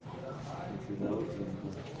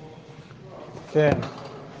כן,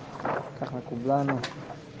 כך מקובלנו.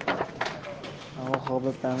 ארוך הרבה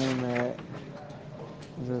פעמים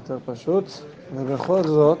זה יותר פשוט, ובכל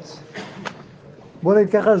זאת, בוא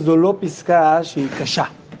נגיד ככה, זו לא פסקה שהיא קשה.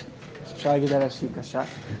 אפשר להגיד עליה שהיא קשה,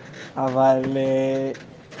 אבל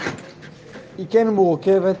היא כן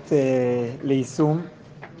מורכבת ליישום.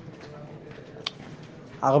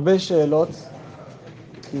 הרבה שאלות,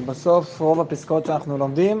 כי בסוף רוב הפסקאות שאנחנו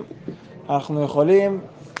לומדים, אנחנו יכולים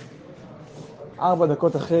 4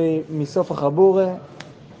 דקות אחרי מסוף החבורה,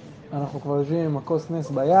 אנחנו כבר יושבים עם הכוס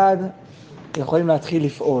נס ביד, יכולים להתחיל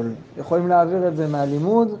לפעול, יכולים להעביר את זה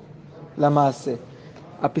מהלימוד למעשה.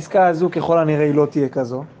 הפסקה הזו ככל הנראה היא לא תהיה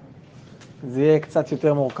כזו, זה יהיה קצת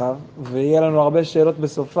יותר מורכב, ויהיה לנו הרבה שאלות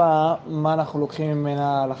בסופה, מה אנחנו לוקחים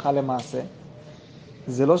ממנה הלכה למעשה.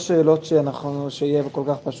 זה לא שאלות שיהיה כל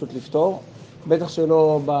כך פשוט לפתור, בטח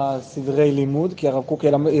שלא בסדרי לימוד, כי הרב קוק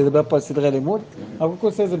ידבר פה על סדרי לימוד, הרב קוק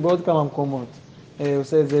עושה את זה בעוד כמה מקומות. הוא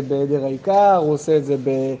עושה את זה בעדר העיקר, הוא עושה את זה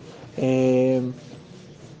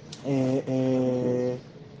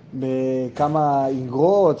בכמה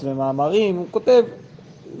איגרות ומאמרים, הוא כותב,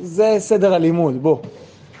 זה סדר הלימוד, בוא.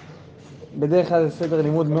 בדרך כלל זה סדר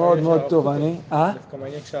לימוד מאוד מאוד טוב, דווקא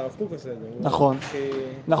מעניין כשהרב קוק עושה את זה. נכון,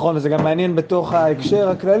 נכון, וזה גם מעניין בתוך ההקשר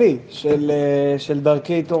הכללי של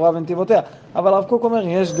דרכי תורה ונתיבותיה. אבל הרב קוק אומר,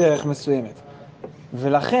 יש דרך מסוימת.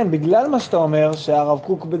 ולכן, בגלל מה שאתה אומר, שהרב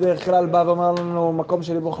קוק בדרך כלל בא ואומר לנו מקום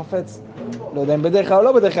שליבו חפץ, לא יודע אם בדרך כלל או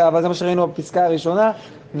לא בדרך כלל, אבל זה מה שראינו בפסקה הראשונה,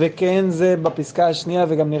 וכן זה בפסקה השנייה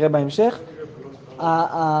וגם נראה בהמשך.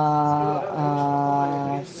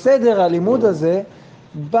 הסדר הלימוד הזה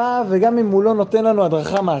בא, וגם אם הוא לא נותן לנו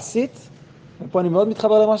הדרכה מעשית, ופה אני מאוד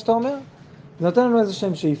מתחבר למה שאתה אומר, זה נותן לנו איזה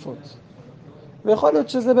שהם שאיפות. ויכול להיות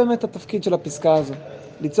שזה באמת התפקיד של הפסקה הזו,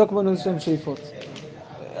 ליצוק בנו איזה שהם שאיפות.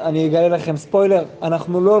 אני אגלה לכם ספוילר,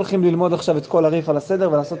 אנחנו לא הולכים ללמוד עכשיו את כל הריף על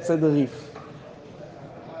הסדר ולעשות סדר ריף.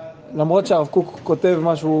 למרות שהרב קוק כותב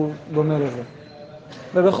משהו דומה לזה.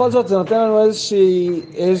 ובכל זאת זה נותן לנו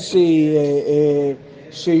איזושהי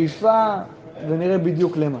שאיפה, ונראה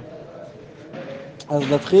בדיוק למה. אז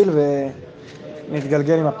נתחיל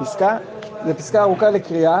ונתגלגל עם הפסקה. זו פסקה ארוכה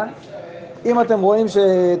לקריאה. אם אתם רואים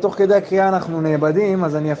שתוך כדי הקריאה אנחנו נאבדים,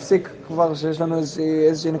 אז אני אפסיק כבר שיש לנו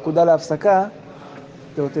איזושהי נקודה להפסקה.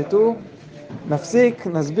 תאותתו, נפסיק,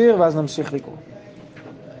 נסביר ואז נמשיך לקרוא.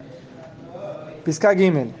 פסקה ג'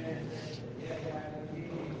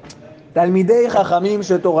 תלמידי חכמים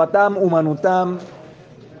שתורתם אומנותם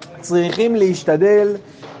צריכים להשתדל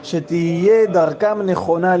שתהיה דרכם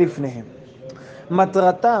נכונה לפניהם.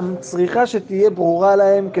 מטרתם צריכה שתהיה ברורה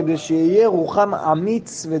להם כדי שיהיה רוחם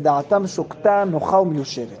אמיץ ודעתם שוקטה נוחה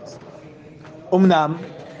ומיושבת. אמנם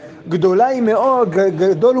גדול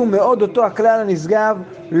הוא מאוד אותו הכלל הנשגב,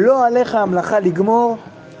 לא עליך המלאכה לגמור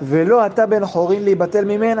ולא אתה בן חורין להיבטל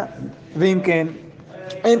ממנה. ואם כן,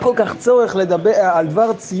 אין כל כך צורך לדבר על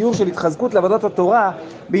דבר ציור של התחזקות לעבודת התורה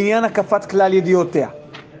בעניין הקפת כלל ידיעותיה.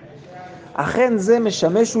 אכן זה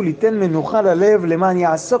משמש וליתן מנוחה ללב למען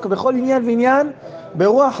יעסוק בכל עניין ועניין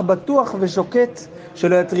ברוח בטוח ושוקט,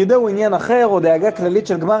 שלא יטרידהו עניין אחר או דאגה כללית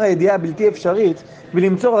של גמר הידיעה הבלתי אפשרית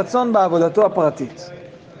ולמצוא רצון בעבודתו הפרטית.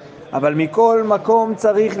 אבל מכל מקום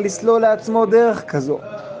צריך לסלול לעצמו דרך כזו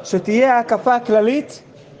שתהיה ההקפה הכללית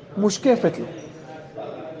מושקפת לו.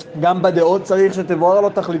 גם בדעות צריך שתבואר לו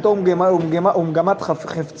תכליתו ומגמת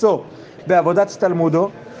חפצו בעבודת תלמודו,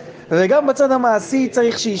 וגם בצד המעשי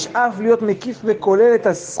צריך שישאף להיות מקיף וכולל את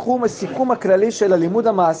הסיכום הכללי של הלימוד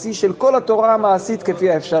המעשי של כל התורה המעשית כפי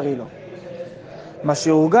האפשרי לו. מה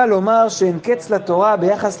שהורגל לומר שאין קץ לתורה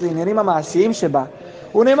ביחס לעניינים המעשיים שבה,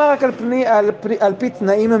 הוא נאמר רק על פי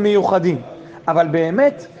תנאים מיוחדים, אבל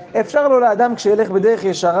באמת אפשר לו לאדם כשילך בדרך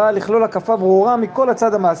ישרה לכלול הקפה ברורה מכל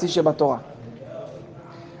הצד המעשי שבתורה.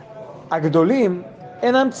 הגדולים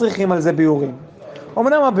אינם צריכים על זה ביורים.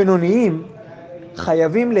 אמנם הבינוניים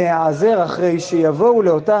חייבים להיעזר אחרי שיבואו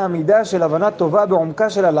לאותה המידה של הבנה טובה בעומקה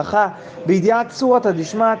של הלכה, בידיעת צורת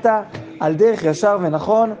הדשמעתא, על דרך ישר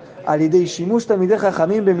ונכון, על ידי שימוש תלמידי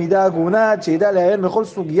חכמים במידה הגונה, שידע להיען בכל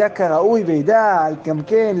סוגיה כראוי, וידע גם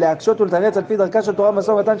כן להקשות ולתרץ על פי דרכה של תורה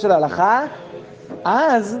משא ומתן של ההלכה.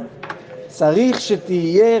 אז צריך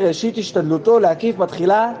שתהיה ראשית השתדלותו להקיף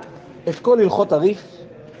בתחילה את כל הלכות הריף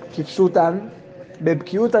כפשוטן,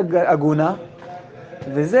 בבקיאות הגונה,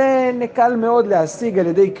 וזה נקל מאוד להשיג על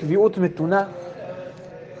ידי קביעות מתונה.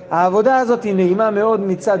 העבודה הזאת היא נעימה מאוד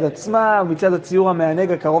מצד עצמה ומצד הציור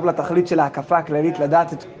המענג הקרוב לתכלית של ההקפה הכללית,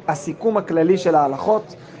 לדעת את הסיכום הכללי של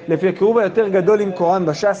ההלכות לפי הקירוב היותר גדול עם קוראן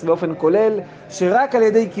בש"ס באופן כולל, שרק על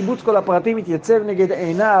ידי קיבוץ כל הפרטים מתייצב נגד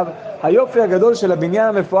עיניו היופי הגדול של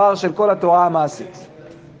הבניין המפואר של כל התורה המעשית.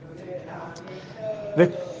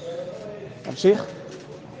 נמשיך?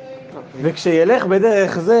 וכשילך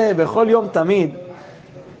בדרך זה בכל יום תמיד,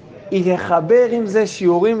 יחבר עם זה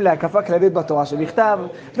שיעורים להקפה כללית בתורה שבכתב,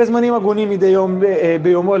 בזמנים הגונים מדי יום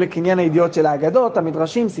ביומו לקניין הידיעות של האגדות,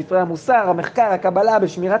 המדרשים, ספרי המוסר, המחקר, הקבלה,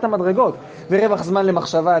 בשמירת המדרגות, ורווח זמן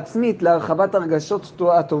למחשבה עצמית, להרחבת הרגשות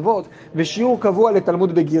הטובות, ושיעור קבוע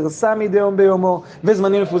לתלמוד בגרסה מדי יום ביומו,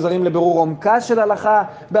 וזמנים מפוזרים לבירור עומקה של הלכה,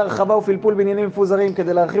 בהרחבה ופלפול בעניינים מפוזרים,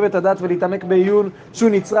 כדי להרחיב את הדעת ולהתעמק בעיון שהוא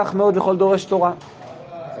נצרך מאוד לכל דורש תורה.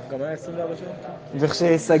 גם היה 24 שעות?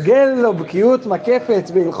 וכשיסגל לו בקיאות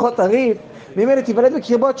מקפת בהלכות הריף, ממילא תיוולד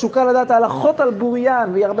בקרבו התשוקה לדעת ההלכות על בוריין,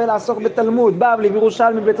 וירבה לעסוק בתלמוד, בבלי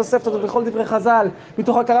וירושלמי, בית תוספתא ובכל דברי חז"ל,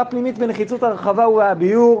 מתוך הכרה פנימית בנחיצות הרחבה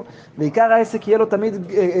והביור, ועיקר העסק יהיה לו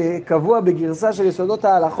תמיד קבוע בגרסה של יסודות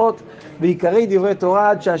ההלכות, ועיקרי דברי תורה,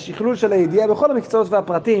 עד שהשכלול של הידיעה בכל המקצועות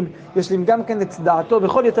והפרטים ישלים גם כן את דעתו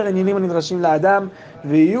בכל יותר עניינים הנדרשים לאדם,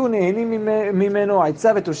 ויהיו נהנים ממנו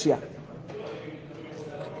עצה ותושייה.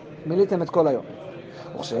 מיליתם את כל היום.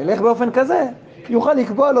 וכשילך באופן כזה, יוכל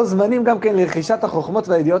לקבוע לו זמנים גם כן לרכישת החוכמות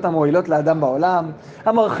והידיעות המועילות לאדם בעולם,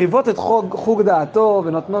 המרחיבות את חוג דעתו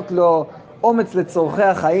ונותנות לו אומץ לצורכי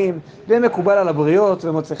החיים, ומקובל על הבריות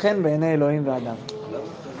ומוצא חן בעיני אלוהים ואדם.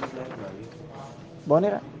 בואו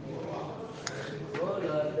נראה.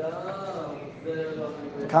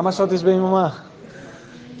 כמה שעות יש ביממה?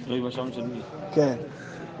 תלוי בשעות של מי? כן.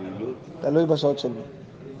 תלוי בשעות של מי.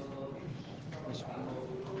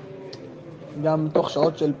 גם תוך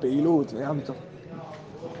שעות של פעילות, וגם תוך...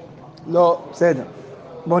 לא, בסדר.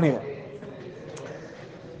 בוא נראה.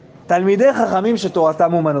 תלמידי חכמים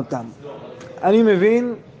שתורתם אומנותם. אני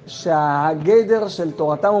מבין שהגדר של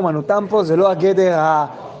תורתם אומנותם פה זה לא הגדר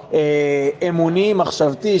האמוני,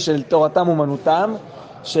 מחשבתי של תורתם אומנותם,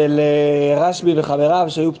 של רשבי וחבריו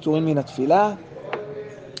שהיו פטורים מן התפילה,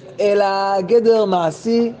 אלא גדר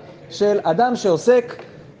מעשי של אדם שעוסק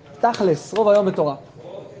תכלס, רוב היום בתורה.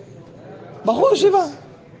 בחור ישיבה.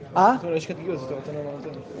 לשכת גיוס, אתה רוצה לומר את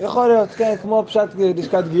זה? יכול להיות, כן, כמו פשט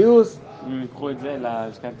לשכת גיוס. אם יקחו את זה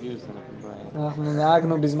ללשכת גיוס, אנחנו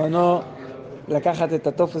נהגנו בזמנו לקחת את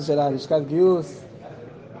הטופס של הלשכת גיוס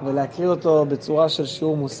ולהקריא אותו בצורה של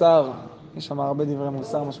שיעור מוסר. יש שם הרבה דברי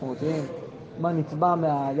מוסר משמעותיים. מה נתבע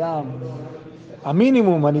מהאדם?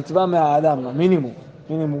 המינימום הנתבע מהאדם, המינימום,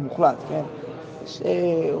 מינימום מוחלט, כן?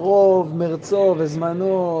 שרוב מרצו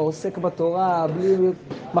וזמנו עוסק בתורה בלי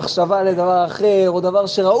מחשבה לדבר אחר, או דבר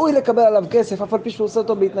שראוי לקבל עליו כסף, אף על פי שהוא עושה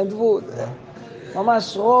אותו בהתנדבות.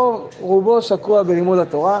 ממש רובו שקוע בלימוד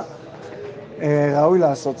התורה, ראוי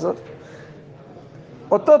לעשות זאת.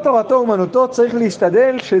 אותו תורתו אומנותו צריך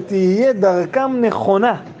להשתדל שתהיה דרכם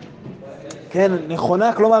נכונה. כן,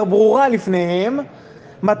 נכונה, כלומר ברורה לפניהם,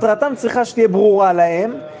 מטרתם צריכה שתהיה ברורה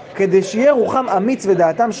להם, כדי שיהיה רוחם אמיץ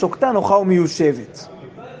ודעתם שוקטה, נוחה ומיושבת.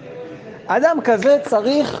 אדם כזה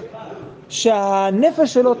צריך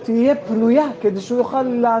שהנפש שלו תהיה פנויה, כדי שהוא יוכל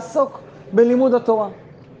לעסוק בלימוד התורה.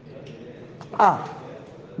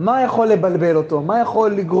 מה יכול לבלבל אותו? מה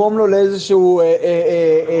יכול לגרום לו לאיזשהו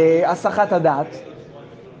הסחת הדעת?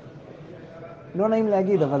 לא נעים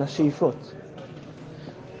להגיד, אבל השאיפות.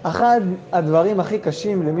 אחד הדברים הכי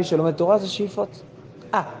קשים למי שלומד תורה זה שאיפות.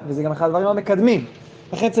 וזה גם אחד הדברים המקדמים.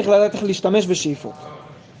 לכן צריך לדעת איך להשתמש בשאיפות.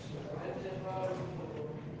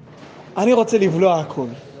 אני רוצה לבלוע הכל.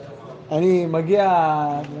 אני מגיע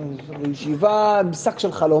לישיבה, בשק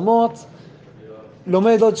של חלומות,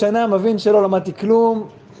 לומד עוד שנה, מבין שלא למדתי כלום,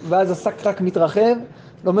 ואז השק רק מתרחב.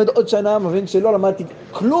 לומד עוד שנה, מבין שלא למדתי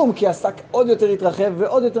כלום, כי השק עוד יותר התרחב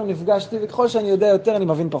ועוד יותר נפגשתי, וככל שאני יודע יותר אני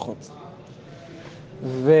מבין פחות.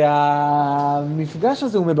 והמפגש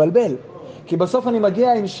הזה הוא מבלבל, כי בסוף אני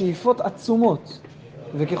מגיע עם שאיפות עצומות.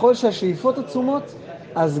 וככל שהשאיפות עצומות,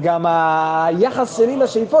 אז גם היחס שלי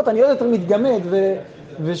לשאיפות, אני עוד יותר מתגמד,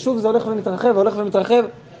 ושוב זה הולך ומתרחב, והולך ומתרחב,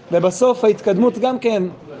 ובסוף ההתקדמות גם כן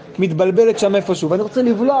מתבלבלת שם איפשהו. ואני רוצה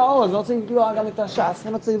לבלוע עוד, אני רוצה לבלוע גם את הש"ס,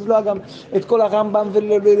 אני רוצה לבלוע גם את כל הרמב"ם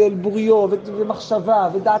ובוריו, ומחשבה,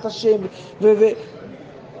 ודעת השם,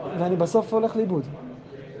 ואני בסוף הולך לאיבוד.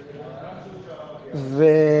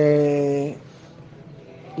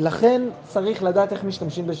 ולכן צריך לדעת איך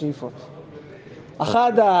משתמשים בשאיפות.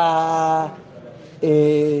 אחד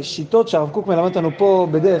השיטות שהרב קוק מלמד אותנו פה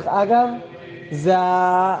בדרך אגב, זה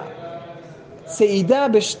הצעידה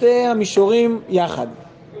בשתי המישורים יחד,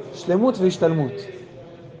 שלמות והשתלמות.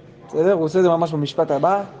 בסדר? הוא עושה את זה ממש במשפט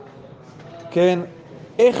הבא. כן,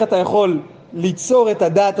 איך אתה יכול ליצור את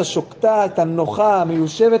הדעת השוקטה, את הנוחה,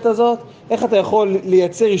 המיושבת הזאת, איך אתה יכול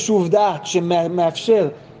לייצר יישוב דעת שמאפשר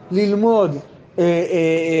ללמוד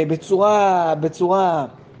בצורה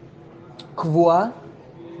קבועה.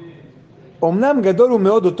 אמנם גדול הוא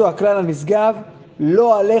מאוד אותו הכלל הנשגב,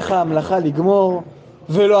 לא עליך המלאכה לגמור,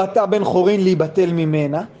 ולא אתה בן חורין להיבטל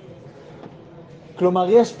ממנה. כלומר,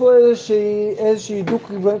 יש פה איזושהי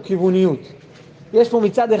דוק כיווניות. יש פה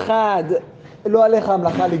מצד אחד, לא עליך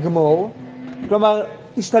המלאכה לגמור, כלומר,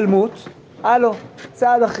 השתלמות, הלו,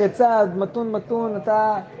 צעד אחרי צעד, מתון,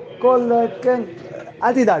 אתה כן,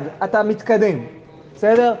 אל תדאג, אתה מתקדם,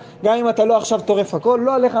 בסדר? גם אם אתה לא עכשיו טורף הכל,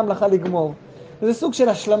 לא עליך המלאכה לגמור. זה סוג של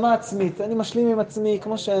השלמה עצמית, אני משלים עם עצמי,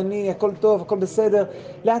 כמו שאני, הכל טוב, הכל בסדר,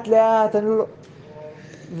 לאט לאט, אני לא...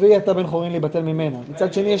 ואתה בן חורין להיבטל ממנה.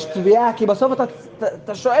 מצד שני יש תביעה, כי בסוף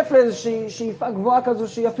אתה שואף לאיזושהי שאיפה גבוהה כזו,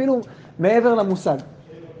 שהיא אפילו מעבר למושג.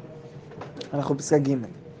 אנחנו פסקה ג'.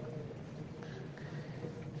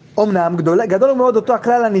 אמנם גדול מאוד אותו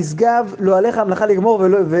הכלל הנשגב, לא עליך המלאכה לגמור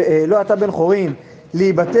ולא אתה בן חורין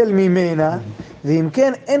להיבטל ממנה, ואם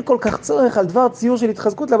כן אין כל כך צורך על דבר ציור של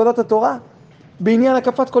התחזקות לעבודת התורה בעניין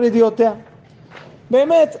הקפת כל ידיעותיה.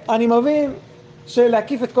 באמת, אני מבין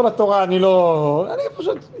שלהקיף את כל התורה אני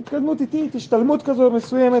פשוט התקדמות איטית, השתלמות כזו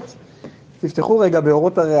מסוימת. תפתחו רגע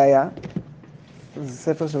באורות הראיה, זה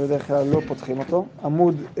ספר שבדרך כלל לא פותחים אותו,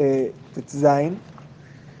 עמוד ט"ז,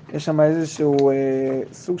 יש שם איזשהו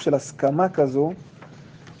סוג של הסכמה כזו,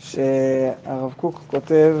 שהרב קוק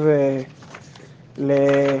כותב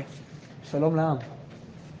לשלום לעם.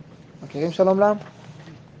 מכירים שלום לעם?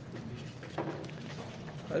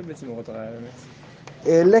 מה זה בעצם אורות הראיה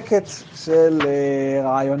באמת? לקט של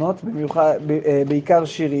רעיונות, בעיקר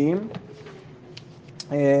שיריים,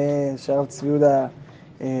 שהרב צבי יהודה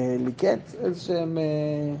ליקט, איזשהם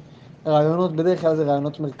רעיונות, בדרך כלל זה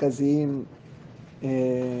רעיונות מרכזיים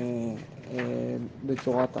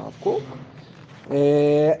בתורת הרב קוק.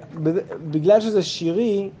 בגלל שזה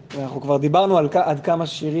שירי, ואנחנו כבר דיברנו על עד כמה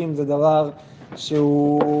שירים זה דבר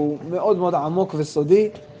שהוא מאוד מאוד עמוק וסודי,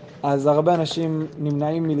 אז הרבה אנשים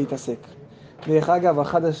נמנעים מלהתעסק. דרך אגב,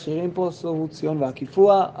 אחד השירים פה, סובו ציון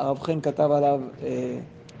והקיפוע, הרב חן כתב עליו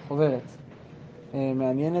חוברת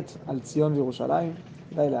מעניינת על ציון וירושלים,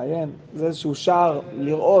 כדאי לעיין. זה איזשהו שער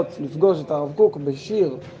לראות, לפגוש את הרב קוק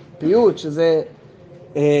בשיר, פיוט, שזה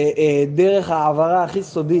דרך העברה הכי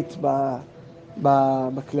סודית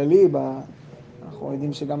בכללי, אנחנו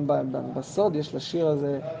יודעים שגם בסוד יש לשיר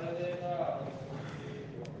הזה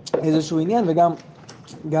איזשהו עניין,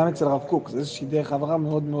 וגם אצל הרב קוק, זה איזושהי דרך העברה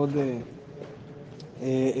מאוד מאוד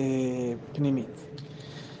פנימית.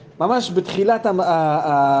 ממש בתחילת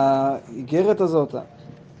האיגרת הזאת,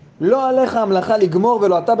 לא עליך המלאכה לגמור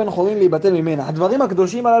ולא אתה בן חורין להיבטל ממנה. הדברים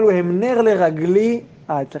הקדושים הללו הם נר לרגלי,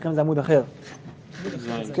 אצלכם זה עמוד אחר.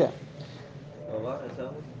 כן.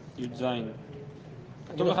 י"ז.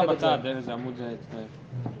 כתוב לך בצד, איזה עמוד זה אצלך.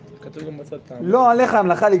 כתוב גם בצד פעם. לא עליך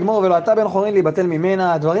המלאכה לגמור ולא אתה בן חורין להיבטל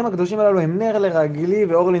ממנה. הדברים הקדושים הללו הם נר לרגלי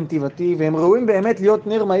ואור לנתיבתי, והם ראויים באמת להיות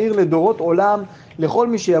נר מהיר לדורות עולם, לכל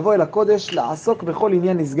מי שיבוא אל הקודש, לעסוק בכל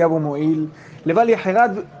עניין נשגב ומועיל, לבל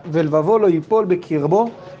יחרד ולבבו לא ייפול בקרבו,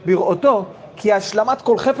 בראותו, כי השלמת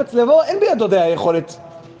כל חפץ לבו אין בידו די היכולת.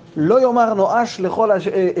 לא יאמר נואש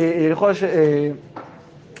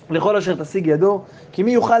לכל אשר תשיג ידו, כי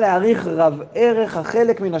מי יוכל להעריך רב ערך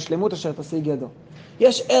החלק מן השלמות אשר תשיג ידו.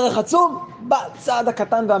 יש ערך עצום בצעד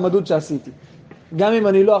הקטן והמדוד שעשיתי. גם אם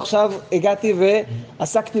אני לא עכשיו הגעתי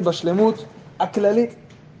ועסקתי בשלמות הכללית,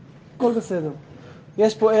 הכל בסדר.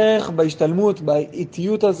 יש פה ערך בהשתלמות,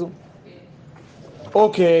 באיטיות הזו.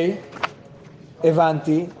 אוקיי,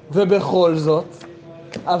 הבנתי, ובכל זאת,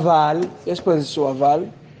 אבל, יש פה איזשהו אבל,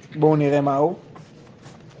 בואו נראה מהו.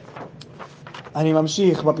 אני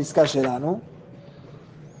ממשיך בפסקה שלנו.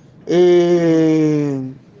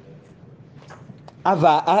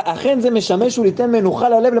 אבל אכן זה משמש וליתן מנוחה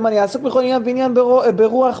ללב למען יעסוק בכל עניין ועניין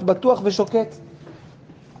ברוח בטוח ושוקט.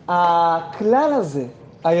 הכלל הזה,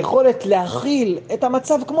 היכולת להכיל את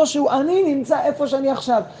המצב כמו שהוא, אני נמצא איפה שאני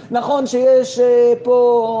עכשיו. נכון שיש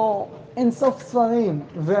פה אין סוף ספרים,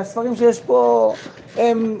 והספרים שיש פה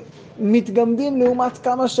הם מתגמדים לעומת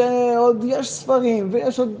כמה שעוד יש ספרים,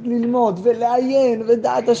 ויש עוד ללמוד ולעיין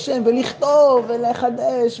ודעת השם ולכתוב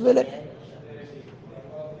ולחדש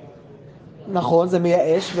נכון, זה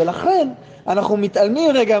מייאש, ולכן אנחנו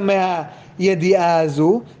מתעלמים רגע מהידיעה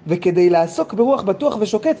הזו, וכדי לעסוק ברוח בטוח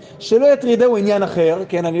ושוקט, שלא יטרידהו עניין אחר,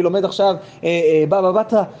 כן, אני לומד עכשיו בבא,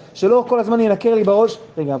 שלא כל הזמן ינקר לי בראש,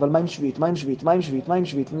 רגע, אבל מה עם שביעית, מה עם שביעית, מה עם שביעית, מה עם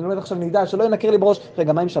שביעית, אני לומד עכשיו נדע, שלא ינקר לי בראש,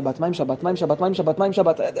 רגע, מה עם שבת, מה עם שבת, מה עם שבת, מה עם שבת, מה עם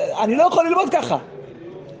שבת, אני לא יכול ללמוד ככה.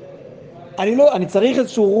 אני צריך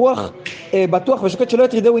איזשהו רוח בטוח ושוקט שלא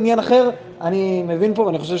יטרידהו עניין אחר. אני מבין פה,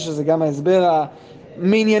 ואני חושב שזה גם ההסבר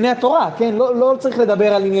מענייני התורה, כן? לא צריך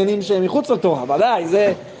לדבר על עניינים שהם מחוץ לתורה, ודאי,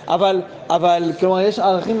 זה, אבל, כלומר, יש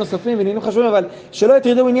ערכים נוספים ועניינים חשובים, אבל שלא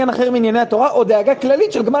יטרידהו עניין אחר מענייני התורה, או דאגה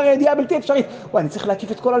כללית של גמר הידיעה בלתי אפשרית. אני צריך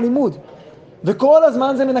להקיף את כל הלימוד. וכל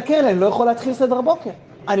הזמן זה מנקר לי, אני לא יכול להתחיל סדר בוקר.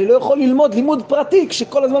 אני לא יכול ללמוד לימוד פרטי,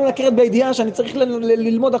 כשכל הזמן מנקרת בידיעה שאני צריך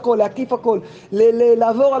ללמוד הכל, להקיף הכל,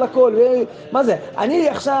 לעבור על הכל. מה זה? אני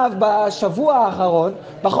עכשיו בשבוע האחרון,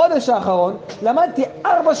 בחודש האחרון, למדתי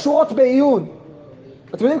 4 שורות בעיון.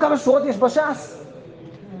 אתם יודעים כמה שורות יש בש"ס?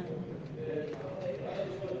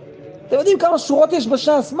 אתם יודעים כמה שורות יש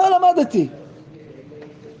בש"ס? מה למדתי?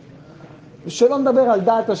 ושלא נדבר על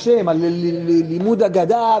דעת השם, על לימוד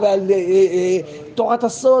אגדה ועל תורת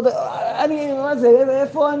הסוד. מה זה?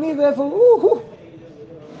 איפה אני ואיפה?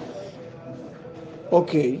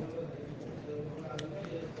 אוקיי.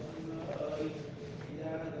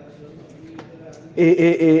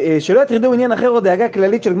 שלא יטרידו עניין אחר או דאגה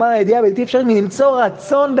כללית של גמר הידיעה בלתי אפשרית מלמצוא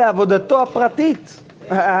רצון בעבודתו הפרטית.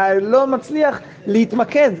 לא מצליח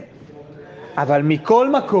להתמקד. אבל מכל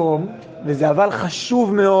מקום, וזה אבל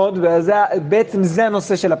חשוב מאוד, ובעצם זה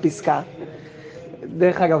הנושא של הפסקה.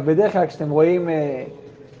 דרך אגב, בדרך כלל כשאתם רואים,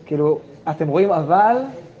 כאילו, אתם רואים אבל,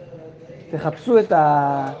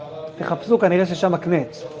 תחפשו כנראה ששם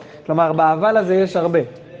הקנט. כלומר, באבל הזה יש הרבה.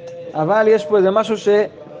 אבל יש פה איזה משהו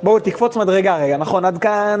בואו תקפוץ מדרגה רגע, נכון? עד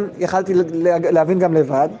כאן יכלתי להבין גם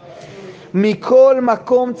לבד. מכל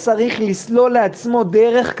מקום צריך לסלול לעצמו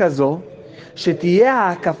דרך כזו, שתהיה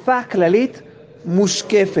ההקפה הכללית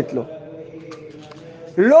מושקפת לו.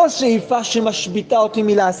 לא שאיפה שמשביטה אותי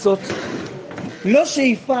מלעשות, לא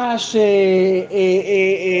שאיפה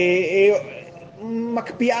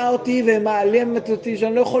שמקפיאה אותי ומעלמת אותי,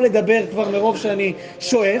 שאני לא יכול לדבר כבר מרוב שאני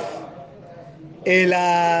שואף, אלא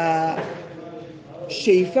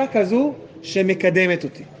שאיפה כזו שמקדמת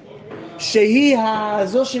אותי, שהיא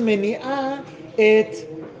הזו שמניעה את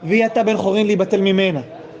ואתה בן חורין להיבטל ממנה.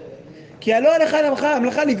 כי הלא עליך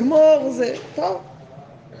המלאכה לגמור, זה טוב,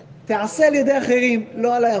 תעשה על ידי אחרים,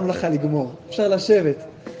 לא עליי המלאכה לגמור, אפשר לשבת.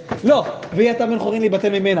 לא, ואתה בן חורין להיבטל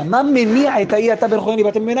ממנה. מה מניע את אתה בן חורין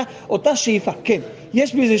להיבטל ממנה? אותה שאיפה, כן.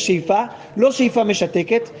 יש בזה שאיפה, לא שאיפה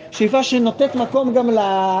משתקת, שאיפה שנותנת מקום גם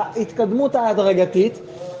להתקדמות ההדרגתית,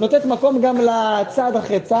 נותנת מקום גם לצעד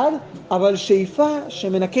אחרי צעד, אבל שאיפה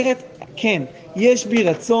שמנקרת, כן, יש בי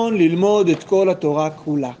רצון ללמוד את כל התורה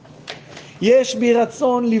כולה. יש בי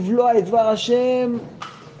רצון לבלוע את דבר השם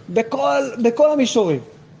בכל המישורים,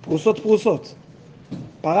 פרוסות,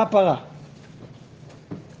 פרה.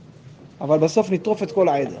 אבל בסוף נטרוף את כל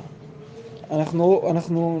העדר.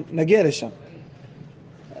 אנחנו נגיע לשם.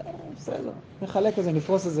 בסדר, נחלק את זה,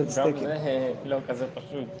 נפרוס את זה לסטייקים. גם זה לא כזה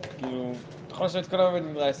פשוט. כאילו, אתה יכול לשבת כל היום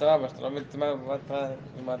בדברי סבבה, שאתה לומד מה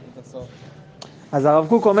למד את הסוף. אז הרב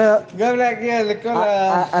קוק אומר... גם להגיע לכל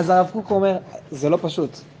אז הרב קוק אומר, זה לא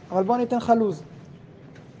פשוט. אבל בוא ניתן לך לוז.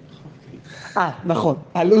 נכון,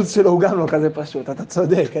 הלוז שלו הוא גם לא כזה פשוט, אתה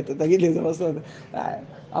צודק, אתה תגיד לי זה בסוד.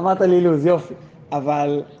 אמרת לי לוז, יופי.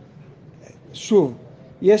 אבל שוב,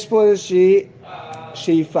 יש פה איזושהי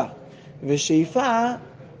שאיפה, ושאיפה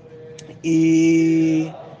היא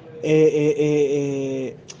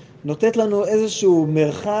נותנת לנו איזשהו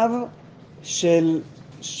מרחב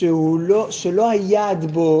שלא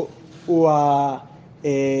היעד בו הוא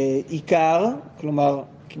העיקר, כלומר,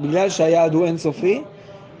 בגלל שהיעד הוא אינסופי,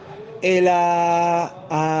 אלא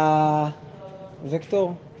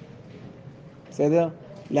הוקטור, בסדר?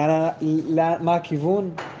 מה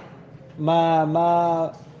הכיוון?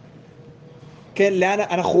 כן, לאן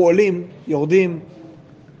אנחנו עולים, יורדים,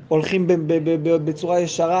 הולכים בצורה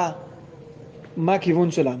ישרה, מה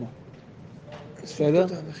הכיוון שלנו? בסדר?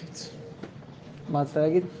 מה אתה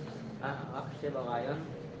להגיד? רק חושב הרעיון,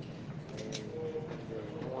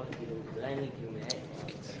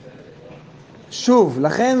 שוב,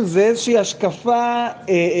 לכן זה איזושהי השקפה,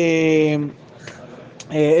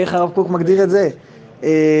 איך הרב קוק מגדיר את זה?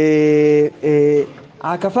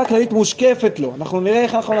 ההקפה הכללית מושקפת לו. אנחנו נראה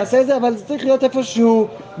איך אנחנו נעשה את זה, אבל זה צריך להיות איפשהו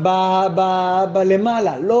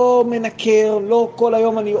בלמעלה, לא מנקר, לא כל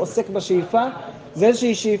היום אני עוסק בשאיפה, זה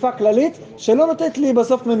איזושהי שאיפה כללית שלא נותנת לי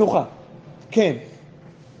בסוף מנוחה. כן,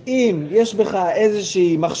 אם יש בך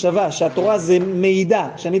איזושהי מחשבה שהתורה זה מידע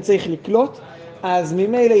שאני צריך לקלוט, אז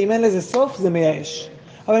ממילא אם אין לזה סוף זה מייאש.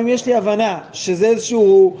 אבל אם יש לי הבנה שזה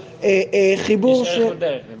איזשהו חיבור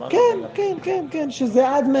כן, שזה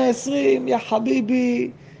עד 120, יא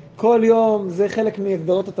חביבי, כל יום, זה חלק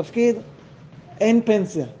מהגדרות התפקיד, אין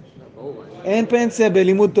פנסיה. אין פנסיה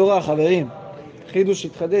בלימוד תורה, חברים. חידוש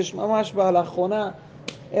התחדש ממש לאחרונה,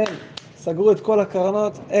 אין. סגרו את כל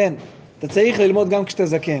הקרנות, אין. אתה צריך ללמוד גם כשאתה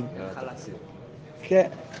זקן. כן.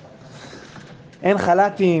 אין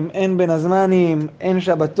חלטים, אין בין הזמנים, אין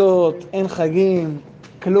שבתות, אין חגים,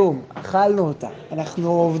 כלום. אכלנו אותה.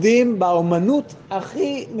 אנחנו עובדים באומנות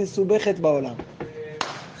הכי מסובכת בעולם.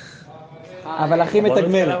 אבל הכי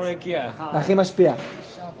מתגמלת. הכי משפיעה.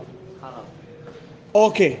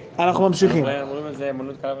 אוקיי, אנחנו ממשיכים. אומרים על זה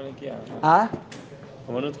אמנות קלה ונקייה.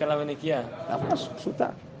 אמנות קלה ונקייה. ממש פשוטה.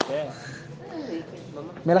 כן.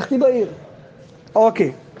 מלאכתי בעיר.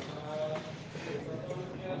 אוקיי.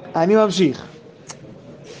 אני ממשיך.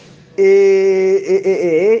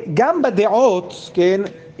 גם בדעות, כן,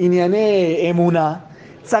 ענייני אמונה,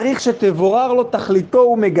 צריך שתבורר לו תכליתו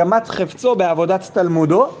ומגמת חפצו בעבודת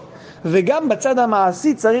תלמודו, וגם בצד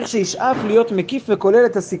המעשי צריך שישאף להיות מקיף וכולל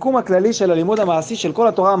את הסיכום הכללי של הלימוד המעשי של כל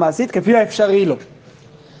התורה המעשית כפי האפשרי לו.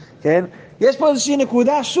 כן? יש פה איזושהי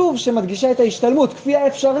נקודה שוב שמדגישה את ההשתלמות, כפי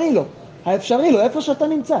האפשרי לו. האפשרי לו, איפה שאתה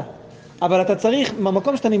נמצא. אבל אתה צריך,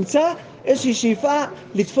 במקום שאתה נמצא, איזושהי שאיפה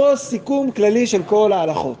לתפוס סיכום כללי של כל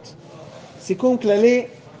ההלכות. סיכום כללי,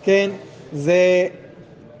 כן, זה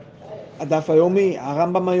הדף היומי,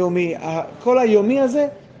 הרמב"ם היומי, כל היומי הזה,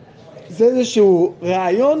 זה איזשהו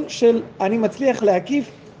רעיון של אני מצליח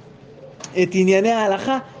להקיף את ענייני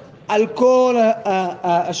ההלכה על כל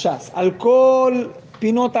הש"ס, על כל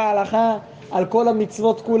פינות ההלכה, על כל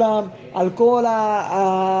המצוות כולם, על כל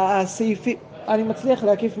הסעיפים. אני מצליח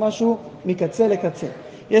להקיף משהו מקצה לקצה.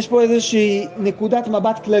 יש פה איזושהי נקודת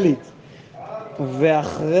מבט כללית.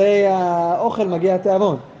 ואחרי האוכל מגיע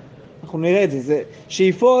התיאבון. אנחנו נראה את זה. זה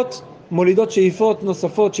שאיפות, מולידות שאיפות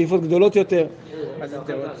נוספות, שאיפות גדולות יותר. מה זה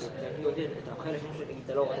תיאבון?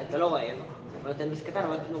 אתה לא רעב, אבל אתה מסקטן,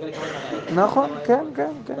 אבל אתה נוגע לכמה נכון, כן,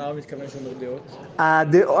 כן, כן. מה הוא מתכוון שאומר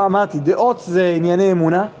דעות? אמרתי, דעות זה ענייני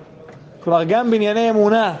אמונה. כלומר, גם בענייני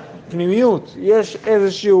אמונה, פנימיות, יש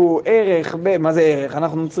איזשהו ערך, מה זה ערך?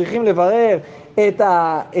 אנחנו צריכים לברר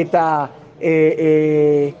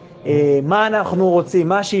מה אנחנו רוצים,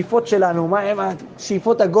 מה השאיפות שלנו, מה הם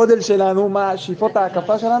השאיפות הגודל שלנו, מה השאיפות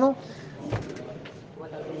ההקפה שלנו.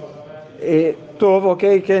 טוב,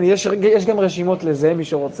 אוקיי, כן, יש גם רשימות לזה, מי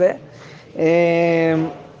שרוצה.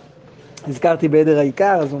 הזכרתי בעדר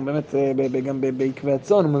העיקר, אז הוא באמת גם בעקבי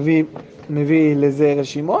הצאן, הוא מביא לזה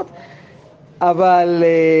רשימות. אבל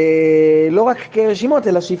לא רק כרשימות,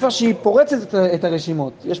 אלא שאיפה שהיא פורצת את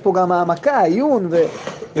הרשימות. יש פה גם העמקה, עיון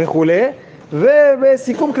וכו'.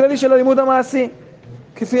 ובסיכום כללי של הלימוד המעשי,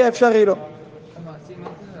 כפי האפשרי לו.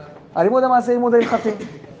 הלימוד המעשי לימוד ההלכתי.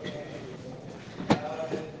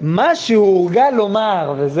 מה שהורגל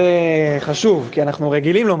לומר, וזה חשוב, כי אנחנו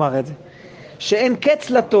רגילים לומר את זה, שאין קץ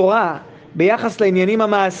לתורה ביחס לעניינים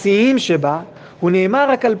המעשיים שבה, הוא נאמר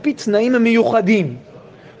רק על פי תנאים מיוחדים.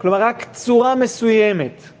 כלומר, רק צורה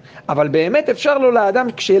מסוימת. אבל באמת אפשר לו לאדם,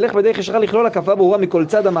 כשילך בדרך ישרה, לכלול הקפה ברורה מכל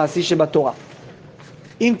צד המעשי שבתורה.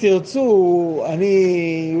 אם תרצו,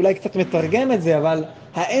 אני אולי קצת מתרגם את זה, אבל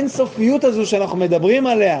האינסופיות הזו שאנחנו מדברים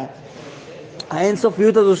עליה,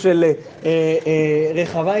 האינסופיות הזו של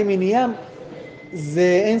רחבה עם עניין,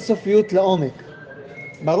 זה אינסופיות לעומק.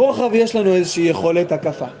 ברוחב יש לנו איזושהי יכולת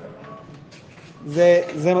הקפה.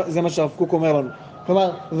 זה מה שהרב קוק אומר לנו.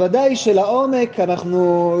 כלומר, ודאי שלעומק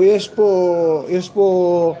יש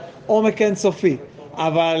פה עומק אינסופי,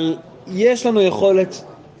 אבל יש לנו יכולת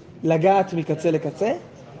לגעת מקצה לקצה.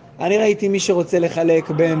 אני ראיתי מי שרוצה לחלק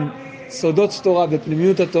בין סודות תורה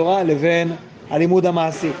ופנימיות התורה לבין הלימוד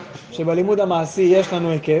המעשי. שבלימוד המעשי יש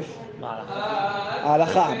לנו היקף.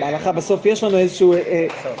 בהלכה בסוף יש לנו איזשהו,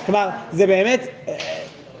 כלומר, זה באמת,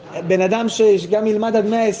 בן אדם שגם ילמד עד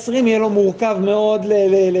 120 יהיה לו מורכב מאוד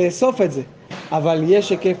לאסוף את זה. אבל יש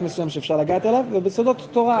היקף מסוים שאפשר לגעת אליו, ובסודות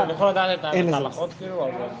תורה אני יכול לדעת את ההלכות כאילו?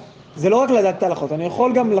 זה לא רק לדעת את ההלכות, אני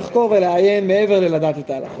יכול גם לחקור ולעיין מעבר ללדעת את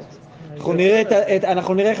ההלכות.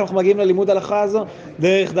 אנחנו נראה איך אנחנו מגיעים ללימוד ההלכה הזו,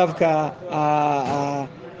 דרך דווקא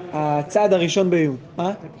הצעד הראשון בעיון.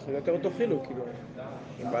 מה? זה יותר אותו חילוק, כאילו.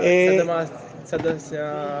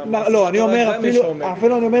 לא, אני אומר,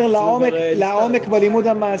 אפילו אני אומר לעומק בלימוד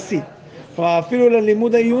המעשי. כלומר, אפילו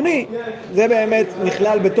ללימוד העיוני, זה באמת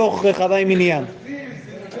נכלל בתוך רחבה עם עניין.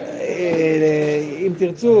 אם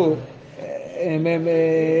תרצו,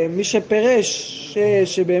 מי שפרש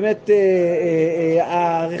שבאמת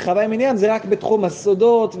הרחבה עם עניין זה רק בתחום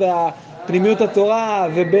הסודות והפנימיות התורה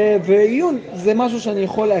ועיון, זה משהו שאני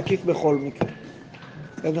יכול להקיף בכל מקרה.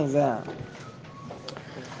 בסדר, זה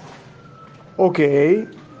אוקיי.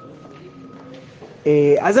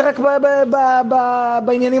 אז זה רק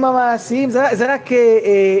בעניינים המעשיים, זה רק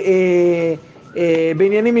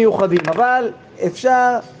בעניינים מיוחדים, אבל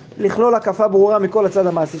אפשר לכלול הקפה ברורה מכל הצד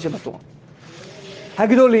המעשי שבתורה.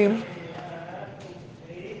 הגדולים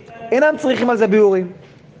אינם צריכים על זה ביאורים.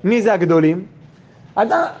 מי זה הגדולים?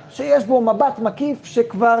 אדם שיש בו מבט מקיף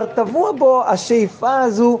שכבר טבוע בו השאיפה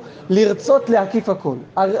הזו לרצות להקיף הכל.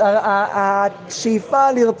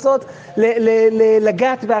 השאיפה לרצות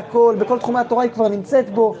לגעת בהכל, בכל תחומי התורה היא כבר נמצאת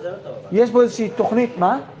בו. יש בו איזושהי תוכנית,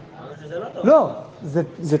 מה? לא,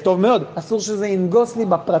 זה טוב מאוד, אסור שזה ינגוס לי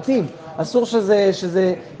בפרטים, אסור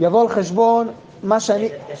שזה יבוא על חשבון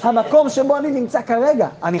המקום שבו אני נמצא כרגע,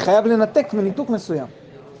 אני חייב לנתק מניתוק מסוים.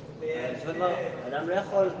 בסופו של דבר, אדם לא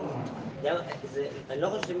יכול, אני לא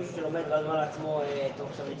חושב שמישהו שלומד ואז אומר לעצמו, טוב,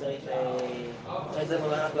 עכשיו אני צריך,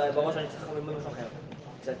 בראש אני צריך ללמוד משהו אחר.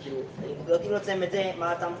 קצת כאילו, אני לא כאילו לצם את זה,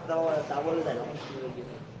 מה אתה תעבוד לזה, לא?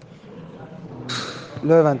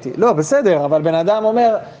 לא הבנתי. לא, בסדר, אבל בן אדם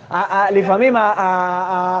אומר, לפעמים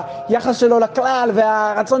היחס שלו לכלל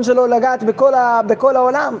והרצון שלו לגעת בכל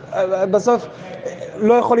העולם, בסוף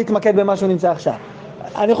לא יכול להתמקד במה שהוא נמצא עכשיו.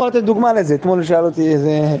 אני יכול לתת דוגמה לזה. אתמול שאל אותי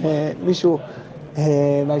איזה מישהו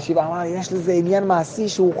מהישיבה, אמר, יש לזה עניין מעשי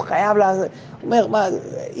שהוא חייב הוא אומר, מה,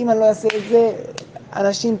 אם אני לא אעשה את זה,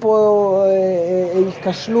 אנשים פה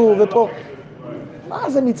ייכשלו ופה, מה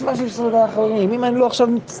זה מצווה של סוד האחרים? אם אני לא עכשיו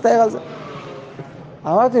מצטער על זה.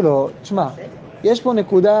 אמרתי לו, תשמע, יש פה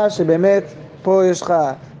נקודה שבאמת, פה יש לך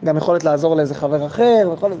גם יכולת לעזור לאיזה חבר אחר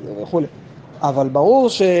וכו'. אבל ברור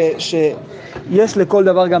שיש לכל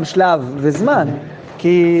דבר גם שלב וזמן,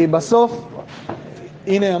 כי בסוף,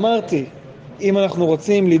 הנה אמרתי, אם אנחנו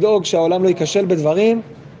רוצים לדאוג שהעולם לא ייכשל בדברים,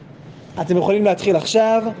 אתם יכולים להתחיל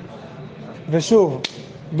עכשיו, ושוב,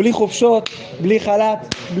 בלי חופשות, בלי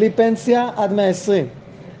חל"ת, בלי פנסיה, עד 120.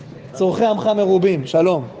 צורכי עמך מרובים,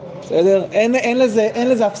 שלום. בסדר? אין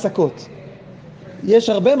לזה הפסקות. יש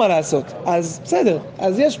הרבה מה לעשות, אז בסדר,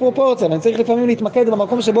 אז יש פרופורציה, ואני צריך לפעמים להתמקד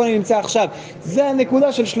במקום שבו אני נמצא עכשיו. זה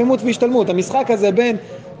הנקודה של שלמות והשתלמות. המשחק הזה בין,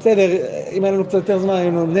 בסדר, אם היה לנו קצת יותר זמן,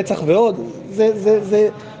 היינו נצח ועוד, זה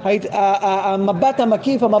המבט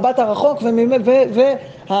המקיף, המבט הרחוק,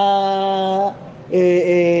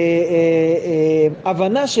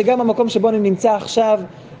 וההבנה שגם המקום שבו אני נמצא עכשיו,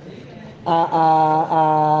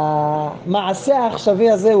 המעשה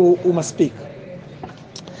העכשווי הזה הוא מספיק.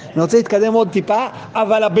 אני רוצה להתקדם עוד טיפה,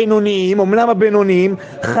 אבל הבינוניים, אומנם הבינוניים,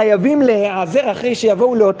 חייבים להיעזר אחרי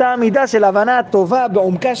שיבואו לאותה עמידה של הבנה טובה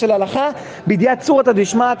בעומקה של הלכה, בידיעת צורתא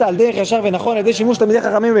דשמעתא על דרך ישר ונכון, על ידי שימוש תלמידי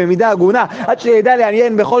חכמים במידה הגונה, עד שידע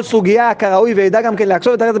לעיין בכל סוגיה כראוי וידע גם כן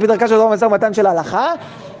להקשוב את הרצף בדרכה של דבר משא ומתן של ההלכה,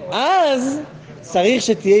 אז צריך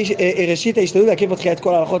שתהיה ראשית ההשתדלות להקיף בתחילה את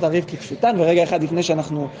כל ההלכות הריב כפשוטן. ורגע אחד לפני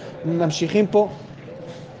שאנחנו ממשיכים פה,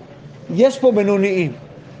 יש פה בינוניים.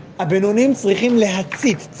 הבינוניים צריכים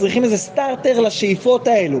להציץ, צריכים איזה סטארטר לשאיפות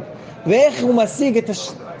האלו. ואיך הוא משיג את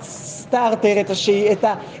הסטארטר,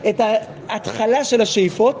 את ההתחלה של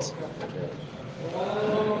השאיפות?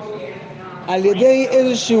 על ידי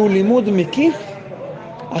איזשהו לימוד מקיף,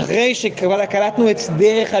 אחרי שכבר קלטנו את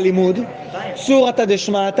דרך הלימוד, סורתא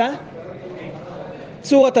דשמעתא.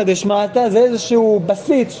 סורתא דשמעתא זה איזשהו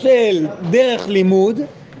בסיס של דרך לימוד,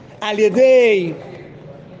 על ידי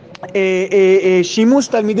שימוש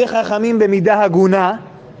תלמידי חכמים במידה הגונה,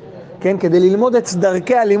 כן, כדי ללמוד את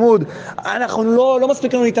דרכי הלימוד. אנחנו לא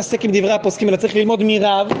מספיק לנו להתעסק עם דברי הפוסקים, אלא צריך ללמוד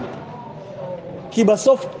מרב, כי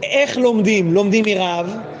בסוף איך לומדים? לומדים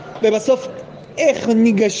מרב, ובסוף איך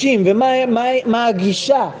ניגשים, ומה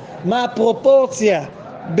הגישה, מה הפרופורציה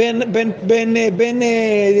בין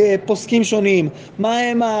פוסקים שונים,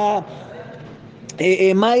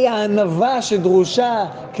 מהי הענווה שדרושה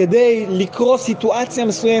כדי לקרוא סיטואציה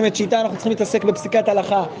מסוימת שאיתה אנחנו צריכים להתעסק בפסיקת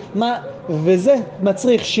הלכה, וזה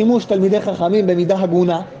מצריך שימוש תלמידי חכמים במידה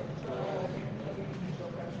הגונה,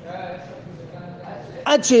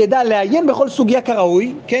 עד שידע לעיין בכל סוגיה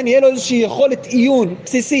כראוי, כן, יהיה לו איזושהי יכולת עיון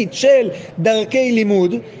בסיסית של דרכי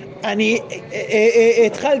לימוד. אני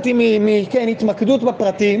התחלתי כן, התמקדות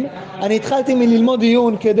בפרטים, אני התחלתי מללמוד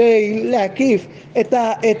עיון כדי להקיף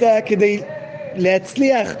כדי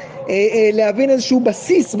להצליח להבין איזשהו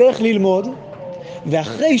בסיס באיך ללמוד,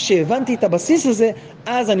 ואחרי שהבנתי את הבסיס הזה,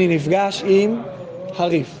 אז אני נפגש עם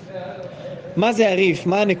הריף. מה זה הריף?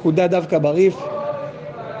 מה הנקודה דווקא בריף?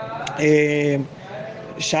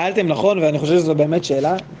 שאלתם נכון, ואני חושב שזו באמת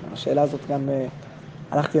שאלה. השאלה הזאת גם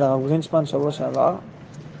הלכתי לרב גרינשפן שבוע שעבר,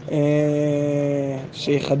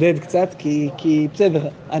 שיחדד קצת, כי בסדר,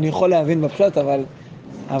 אני יכול להבין בפשט,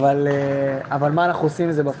 אבל מה אנחנו עושים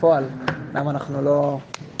מזה בפועל? למה אנחנו לא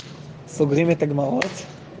סוגרים את הגמרות,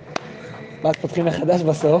 ואז פותחים מחדש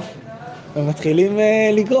בסוף, ומתחילים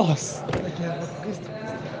לגרוס.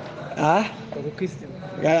 חוקוקיסטים.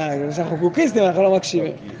 כשאנחנו חוקוקיסטים אנחנו לא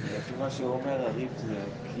מקשיבים. מה שהוא אומר, הריף זה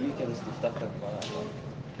כלי כדי שתפתח את הגמרא.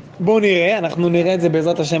 בואו נראה, אנחנו נראה את זה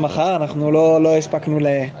בעזרת השם מחר, אנחנו לא הספקנו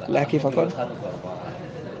להקיף הכל. התחלנו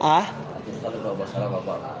כבר בשלב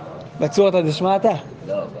הבא. בצורתא דשמעתא?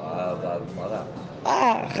 לא, בגמרא.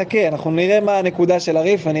 חכה, אנחנו נראה מה הנקודה של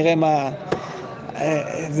הריף, ונראה מה...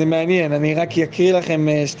 זה מעניין, אני רק אקריא לכם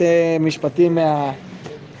שתי משפטים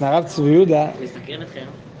מהרב צבי יהודה. מסתכרן אתכם?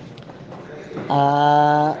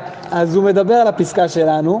 אז הוא מדבר על הפסקה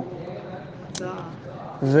שלנו,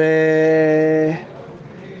 והוא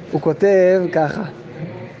כותב ככה: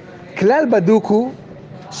 כלל בדוק הוא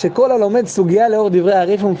שכל הלומד סוגיה לאור דברי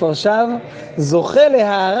הריף ומפרשיו זוכה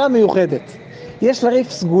להערה מיוחדת. יש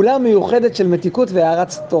לריף סגולה מיוחדת של מתיקות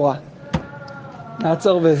והערת תורה.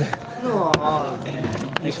 נעצור בזה.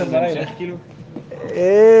 יש עוד בלילה, כאילו?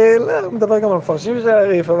 לא, מדבר גם על מפרשים של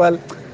הריף, אבל